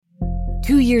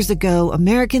2 years ago,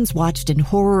 Americans watched in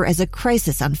horror as a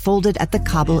crisis unfolded at the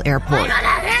Kabul airport.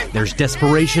 There's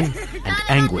desperation and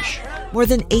anguish. More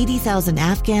than 80,000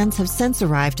 Afghans have since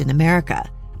arrived in America,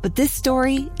 but this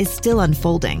story is still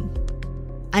unfolding.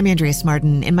 I'm Andrea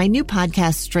Martin. In my new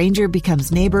podcast, Stranger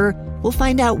Becomes Neighbor, we'll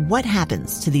find out what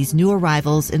happens to these new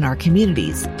arrivals in our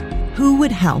communities. Who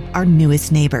would help our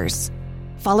newest neighbors?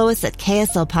 Follow us at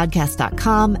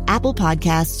kslpodcast.com, Apple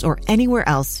Podcasts, or anywhere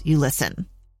else you listen.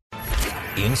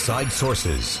 Inside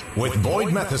Sources with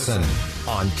Boyd Matheson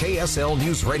on KSL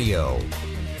News Radio.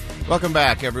 Welcome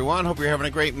back, everyone. Hope you're having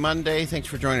a great Monday. Thanks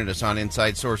for joining us on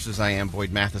Inside Sources. I am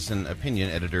Boyd Matheson, opinion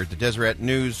editor at the Deseret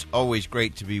News. Always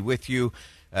great to be with you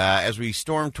as we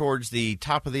storm towards the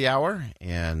top of the hour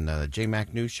and the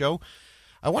JMAC News Show.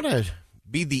 I want to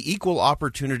be the equal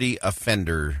opportunity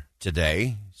offender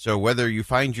today. So whether you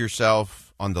find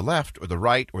yourself on the left or the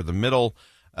right or the middle,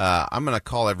 I'm going to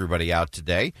call everybody out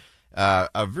today.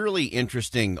 A really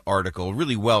interesting article,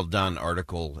 really well-done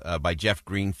article by Jeff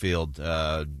Greenfield,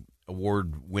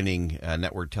 award-winning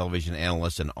network television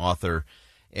analyst and author.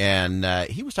 And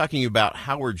he was talking about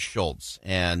Howard Schultz.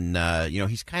 And,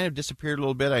 he's kind of disappeared a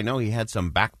little bit. I know he had some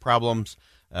back problems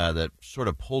that sort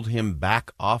of pulled him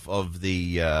back off of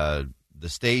the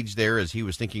stage there as he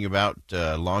was thinking about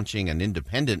launching an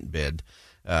independent bid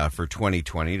for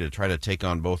 2020 to try to take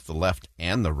on both the left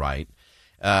and the right.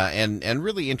 And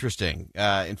really interesting.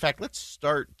 In fact, let's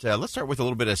start with a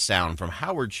little bit of sound from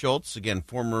Howard Schultz, again,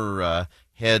 former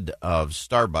head of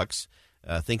Starbucks,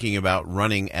 thinking about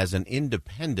running as an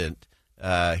independent.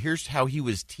 Here's how he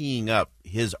was teeing up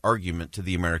his argument to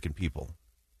the American people.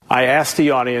 I asked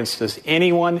the audience, does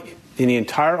anyone in the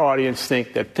entire audience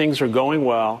think that things are going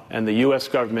well and the U.S.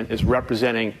 government is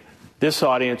representing this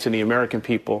audience and the American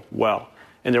people well?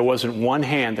 And there wasn't one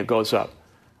hand that goes up.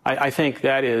 I think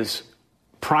that is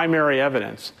primary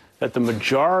evidence that the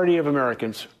majority of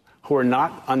Americans who are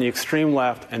not on the extreme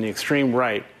left and the extreme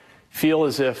right feel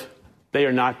as if they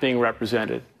are not being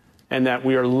represented and that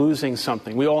we are losing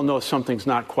something. We all know something's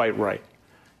not quite right.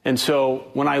 And so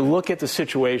when I look at the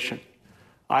situation,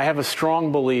 I have a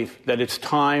strong belief that it's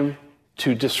time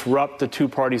to disrupt the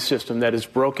two-party system that is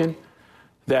broken,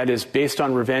 that is based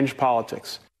on revenge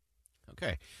politics.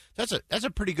 Okay. That's a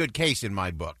pretty good case in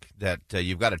my book, that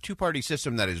you've got a two-party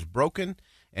system that is broken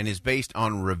and is based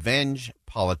on revenge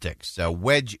politics,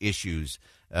 wedge issues,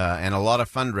 and a lot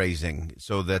of fundraising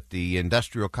so that the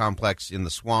industrial complex in the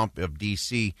swamp of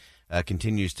D.C.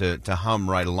 Continues to hum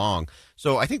right along.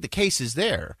 So I think the case is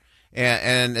there.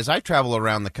 And as I travel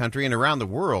around the country and around the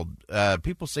world,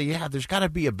 people say, yeah, there's got to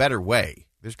be a better way.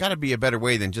 There's got to be a better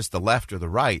way than just the left or the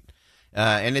right.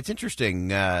 And it's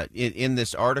interesting, in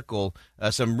this article,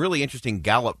 some really interesting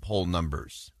Gallup poll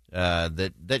numbers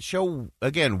that show,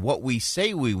 again, what we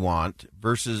say we want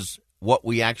versus what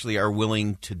we actually are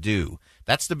willing to do.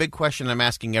 That's the big question I'm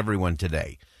asking everyone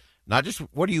today. Not just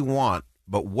what do you want,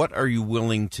 but what are you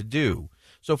willing to do?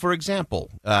 So, for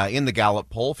example, in the Gallup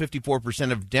poll,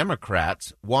 54% of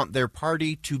Democrats want their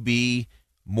party to be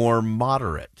more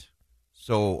moderate.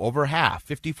 So over half,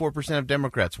 54% of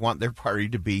Democrats want their party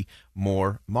to be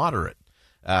more moderate.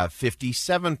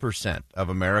 57% of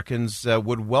Americans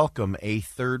would welcome a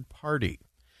third party.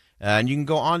 And you can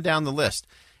go on down the list.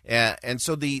 And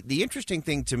so the interesting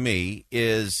thing to me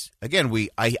is, again,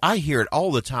 I hear it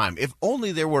all the time. If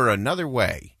only there were another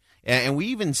way. And we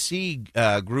even see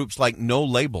groups like No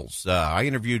Labels. I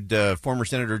interviewed former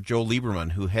Senator Joe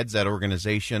Lieberman, who heads that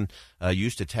organization,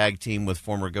 used to tag team with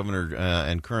former Governor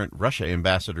and current Russia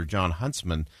Ambassador John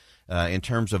Huntsman in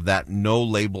terms of that No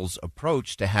Labels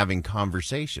approach to having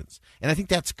conversations. And I think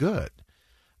that's good.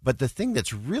 But the thing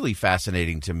that's really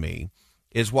fascinating to me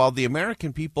is while the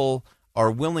American people are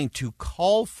willing to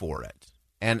call for it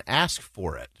and ask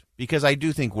for it, because I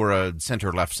do think we're a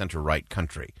center-left, center-right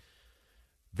country,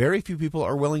 very few people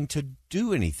are willing to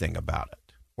do anything about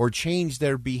it or change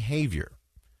their behavior.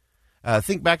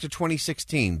 Think back to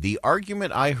 2016. The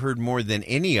argument I heard more than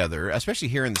any other, especially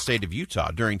here in the state of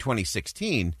Utah during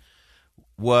 2016,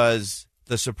 was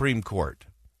the Supreme Court.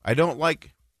 I don't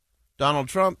like Donald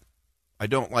Trump. I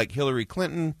don't like Hillary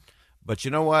Clinton. But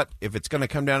you know what? If it's going to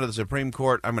come down to the Supreme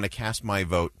Court, I'm going to cast my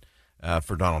vote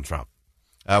for Donald Trump.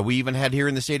 We even had here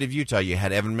in the state of Utah, you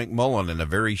had Evan McMullin in a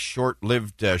very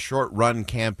short-lived, short-run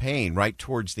campaign right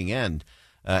towards the end,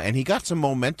 and he got some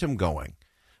momentum going.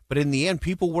 But in the end,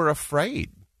 people were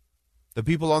afraid. The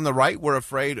people on the right were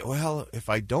afraid, well, if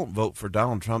I don't vote for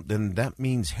Donald Trump, then that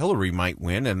means Hillary might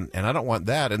win, and I don't want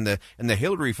that. And the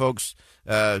Hillary folks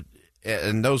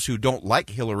and those who don't like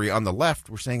Hillary on the left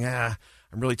were saying, I'm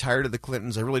really tired of the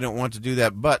Clintons. I really don't want to do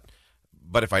that. But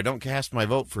But if I don't cast my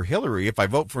vote for Hillary, if I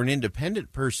vote for an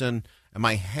independent person, am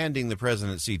I handing the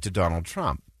presidency to Donald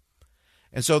Trump?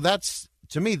 And so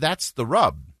to me, that's the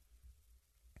rub.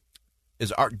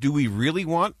 Do we really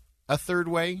want a third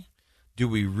way? Do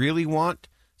we really want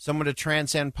someone to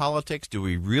transcend politics? Do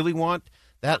we really want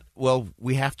that? Well,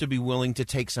 we have to be willing to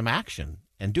take some action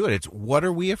and do it. It's what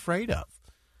are we afraid of?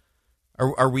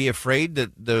 Are we afraid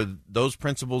that those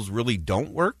principles really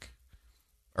don't work?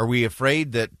 Are we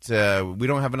afraid that we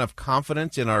don't have enough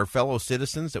confidence in our fellow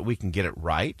citizens that we can get it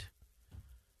right?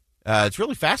 It's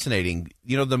really fascinating.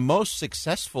 You know, the most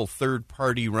successful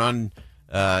third-party run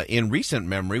in recent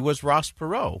memory was Ross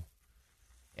Perot.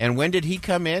 And when did he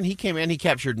come in? He came in, he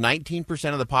captured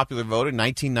 19% of the popular vote in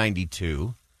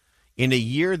 1992 in a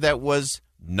year that was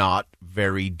not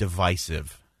very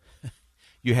divisive.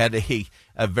 You had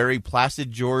a very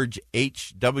placid George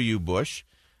H.W. Bush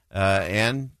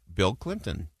and Bill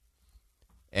Clinton.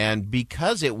 And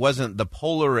because it wasn't the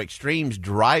polar extremes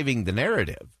driving the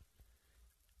narrative,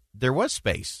 there was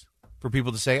space for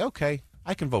people to say, okay,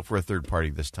 I can vote for a third party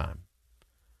this time.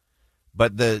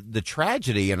 But the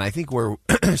tragedy, and I think where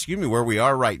we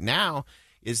are right now,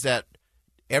 is that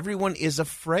everyone is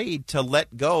afraid to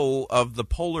let go of the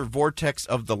polar vortex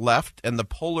of the left and the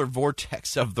polar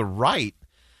vortex of the right.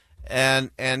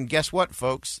 And guess what,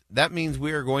 folks? That means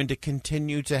we are going to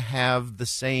continue to have the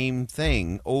same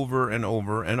thing over and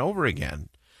over and over again.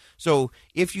 So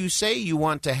if you say you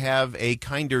want to have a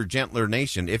kinder, gentler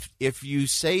nation, if you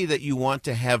say that you want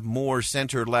to have more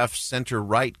center-left,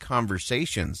 center-right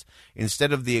conversations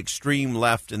instead of the extreme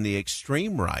left and the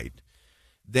extreme right,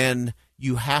 then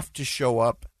you have to show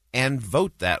up and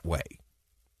vote that way.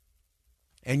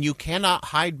 And you cannot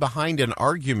hide behind an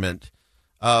argument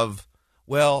of,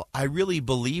 well, I really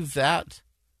believe that,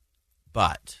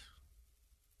 but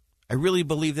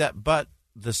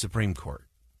the Supreme Court.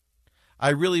 I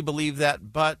really believe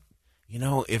that, but, you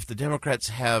know, if the Democrats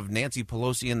have Nancy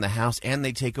Pelosi in the House and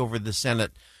they take over the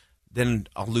Senate, then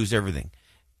I'll lose everything.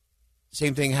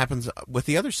 Same thing happens with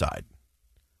the other side.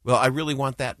 Well, I really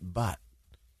want that, but.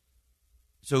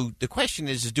 So the question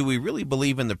is do we really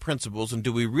believe in the principles, and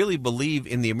do we really believe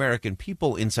in the American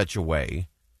people in such a way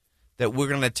that we're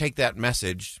going to take that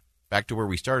message back to where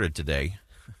we started today?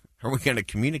 Are we going to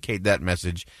communicate that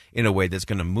message in a way that's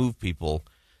going to move people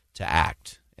to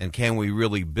act? And can we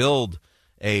really build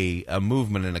a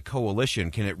movement and a coalition?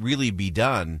 Can it really be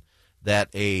done that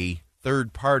a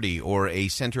third party or a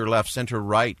center-left,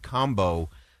 center-right combo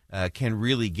can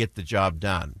really get the job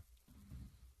done?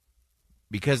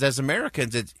 Because as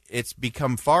Americans, it's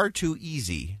become far too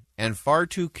easy and far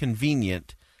too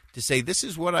convenient to say, this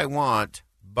is what I want,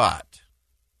 but.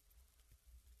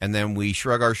 And then we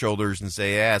shrug our shoulders and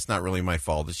say, it's not really my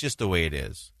fault. It's just the way it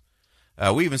is.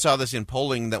 We even saw this in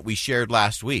polling that we shared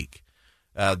last week.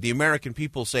 The American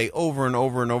people say over and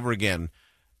over and over again,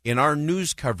 in our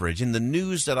news coverage, in the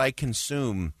news that I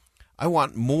consume, I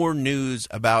want more news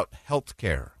about health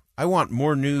care. I want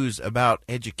more news about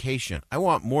education. I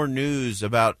want more news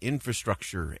about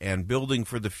infrastructure and building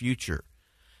for the future.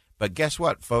 But guess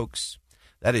what, folks?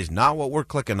 That is not what we're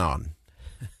clicking on.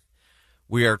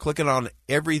 We are clicking on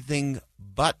everything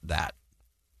but that.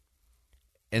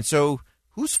 And so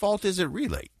whose fault is it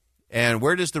really? And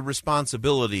where does the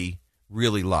responsibility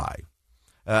really lie?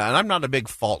 And I'm not a big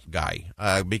fault guy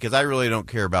because I really don't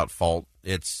care about fault.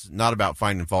 It's not about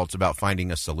finding fault. It's about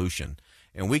finding a solution.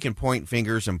 And we can point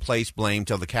fingers and place blame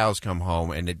till the cows come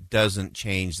home, and it doesn't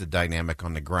change the dynamic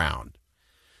on the ground.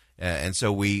 And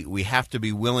so we have to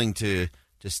be willing to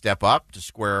step up, to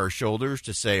square our shoulders,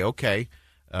 to say, okay,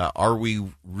 are we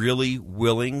really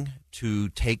willing to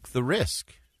take the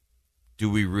risk? Do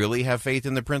we really have faith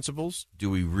in the principles? Do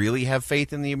we really have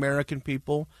faith in the American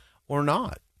people or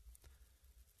not?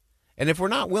 And if we're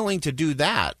not willing to do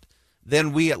that,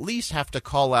 then we at least have to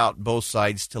call out both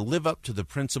sides to live up to the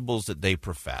principles that they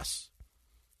profess.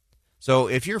 So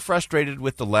if you're frustrated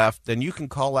with the left, then you can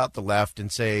call out the left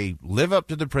and say, live up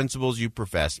to the principles you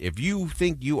profess. If you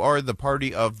think you are the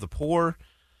party of the poor,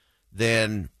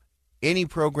 then any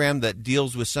program that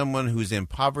deals with someone who's in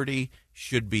poverty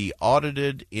should be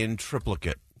audited in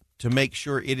triplicate to make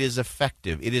sure it is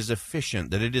effective, it is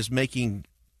efficient, that it is making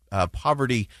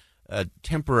poverty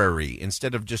temporary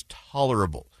instead of just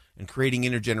tolerable and creating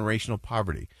intergenerational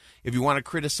poverty. If you want to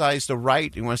criticize the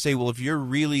right, you want to say, well, if you're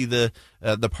really the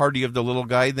party of the little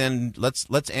guy, then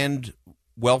let's end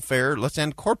welfare, let's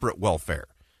end corporate welfare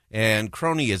and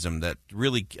cronyism that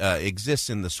really exists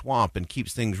in the swamp and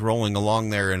keeps things rolling along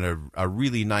there in a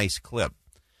really nice clip.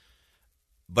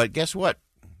 But guess what?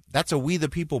 That's a we the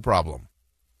people problem.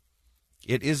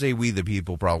 It is a we the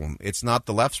people problem. It's not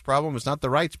the left's problem. It's not the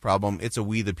right's problem. It's a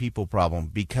we the people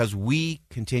problem because we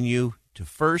continue to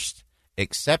first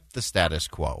accept the status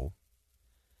quo,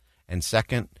 and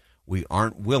second, we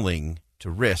aren't willing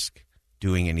to risk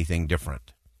doing anything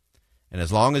different. And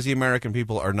as long as the American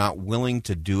people are not willing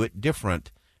to do it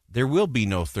different, there will be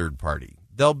no third party.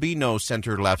 There'll be no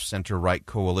center-left, center-right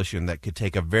coalition that could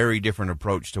take a very different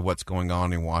approach to what's going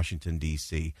on in Washington,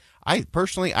 D.C. I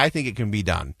think it can be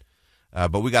done.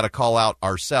 But we got to call out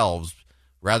ourselves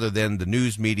rather than the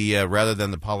news media, rather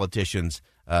than the politicians.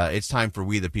 It's time for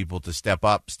we the people to step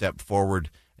up, step forward,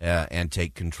 and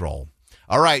take control.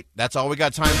 All right, that's all we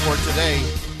got time for today.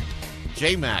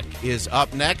 J-Mac is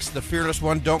up next. The Fearless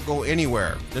One, don't go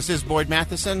anywhere. This is Boyd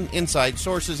Matheson, Inside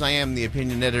Sources. I am the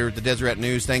opinion editor at the Deseret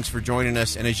News. Thanks for joining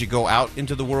us. And as you go out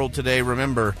into the world today,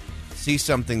 remember, see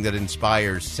something that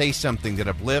inspires, say something that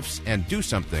uplifts, and do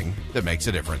something that makes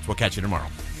a difference. We'll catch you tomorrow.